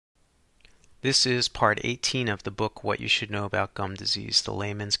This is part 18 of the book What You Should Know About Gum Disease, the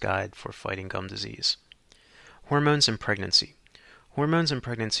Layman's Guide for Fighting Gum Disease. Hormones and pregnancy. Hormones and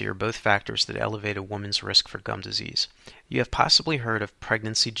pregnancy are both factors that elevate a woman's risk for gum disease. You have possibly heard of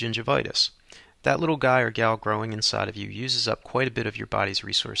pregnancy gingivitis. That little guy or gal growing inside of you uses up quite a bit of your body's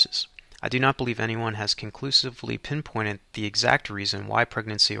resources. I do not believe anyone has conclusively pinpointed the exact reason why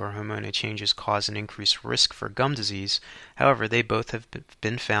pregnancy or hormonal changes cause an increased risk for gum disease. However, they both have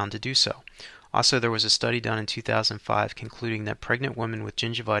been found to do so. Also, there was a study done in 2005 concluding that pregnant women with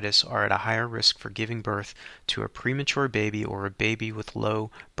gingivitis are at a higher risk for giving birth to a premature baby or a baby with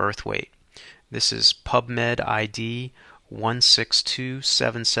low birth weight. This is PubMed ID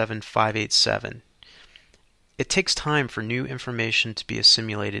 1627757. It takes time for new information to be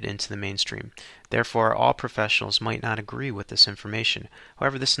assimilated into the mainstream. Therefore, all professionals might not agree with this information.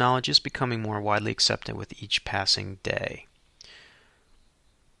 However, this knowledge is becoming more widely accepted with each passing day.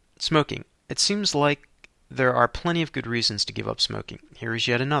 Smoking. It seems like there are plenty of good reasons to give up smoking. Here is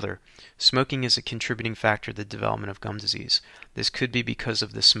yet another. Smoking is a contributing factor to the development of gum disease. This could be because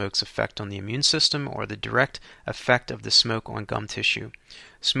of the smoke's effect on the immune system or the direct effect of the smoke on gum tissue.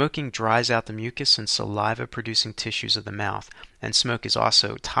 Smoking dries out the mucus and saliva-producing tissues of the mouth, and smoke is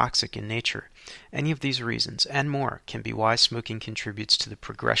also toxic in nature. Any of these reasons, and more, can be why smoking contributes to the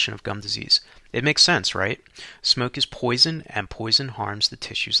progression of gum disease. It makes sense, right? Smoke is poison, and poison harms the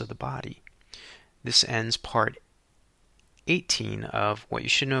tissues of the body. This ends part 18 of What You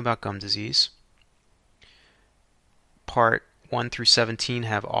Should Know About Gum Disease. Part 1 through 17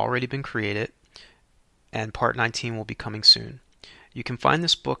 have already been created, and part 19 will be coming soon. You can find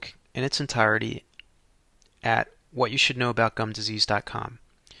this book in its entirety at whatyoushouldknowaboutgumdisease.com.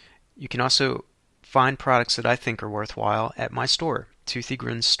 You can also find products that I think are worthwhile at my store,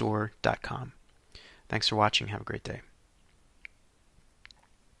 toothygrinsstore.com. Thanks for watching. Have a great day.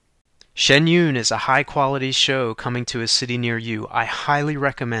 Shen Yun is a high-quality show coming to a city near you. I highly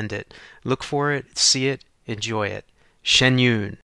recommend it. Look for it, see it, enjoy it. Shen Yun.